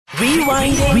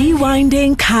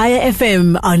Rewinding Kaya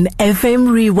FM on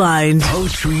FM Rewind.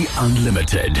 Poetry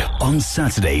Unlimited on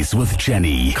Saturdays with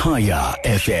Jenny. Kaya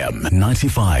FM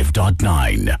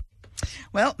 95.9.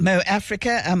 Well,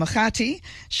 MoAfrica, Mokgathi,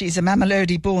 she's a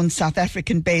Mamelodi-born South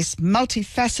African-based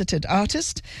multifaceted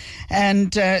artist,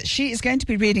 and she is going to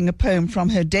be reading a poem from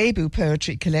her debut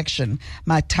poetry collection,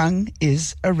 My Tongue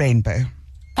is a Rainbow.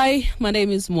 Hi, my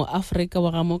name is MoAfrica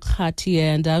Mokgathi,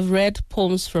 and I've read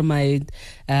poems from my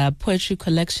poetry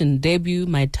collection debut,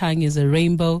 My Tongue is a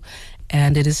Rainbow,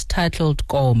 and it is titled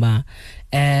Koma.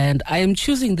 And I am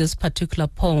choosing this particular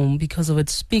poem because it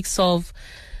speaks of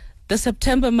the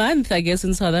September month, I guess,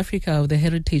 in South Africa, the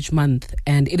Heritage Month.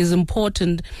 And it is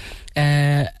important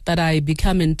that I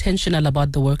become intentional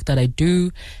about the work that I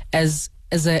do as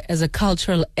a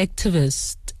cultural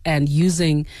activist, and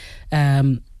using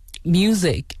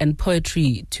music and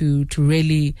poetry to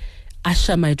really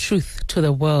usher my truth to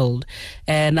the world.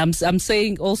 And I'm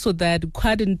saying also that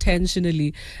quite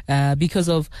intentionally because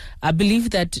of, I believe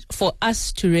that for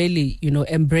us to really,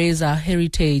 embrace our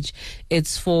heritage,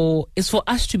 it's for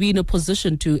us to be in a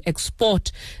position to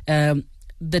export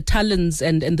the talents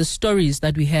and the stories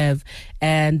that we have.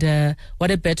 And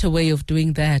what a better way of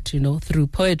doing that, through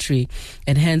poetry.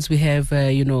 And hence we have,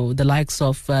 the likes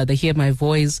of the Hear My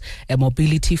Voice, a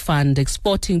mobility fund,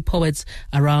 exporting poets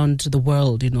around the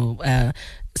world,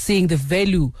 seeing the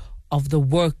value of the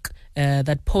work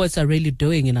that poets are really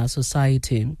doing in our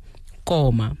society.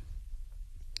 Koma.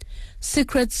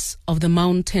 Secrets of the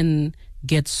mountain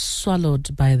get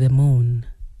swallowed by the moon.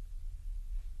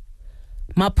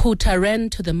 Maputa ran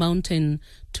to the mountain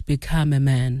to become a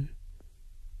man.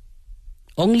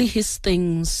 Only his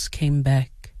things came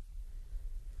back.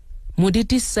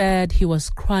 Muditi said he was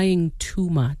crying too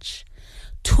much,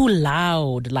 too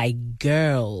loud, like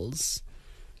girls.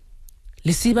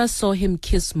 Lisiba saw him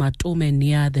kiss Matome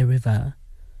near the river.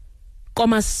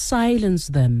 Koma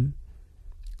silenced them,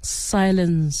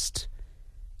 silenced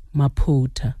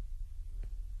Maputa.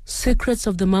 Secrets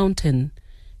of the mountain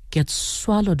get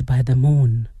swallowed by the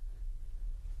moon.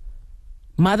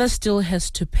 Mother still has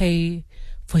to pay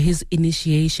for his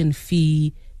initiation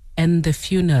fee and the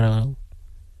funeral.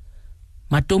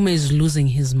 Matome is losing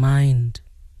his mind.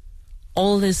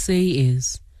 All they say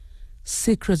is,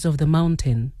 secrets of the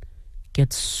mountain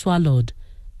get swallowed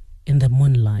in the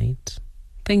moonlight.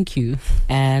 Thank you.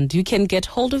 And you can get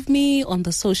hold of me on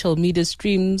the social media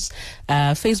streams.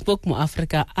 Facebook,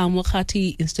 MoAfrica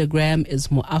Mokgathi. Instagram is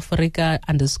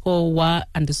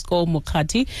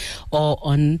MoAfrica_Mokgathi. Or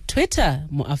on Twitter,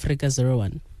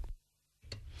 MoAfrica01.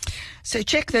 So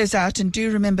check those out, and do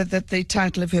remember that the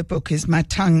title of her book is My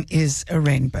Tongue is a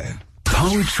Rainbow.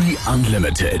 Poetry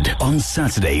Unlimited on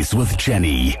Saturdays with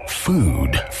Jenny.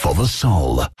 Food for the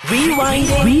soul.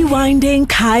 Rewinding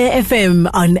Kaya FM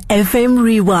on FM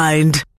Rewind.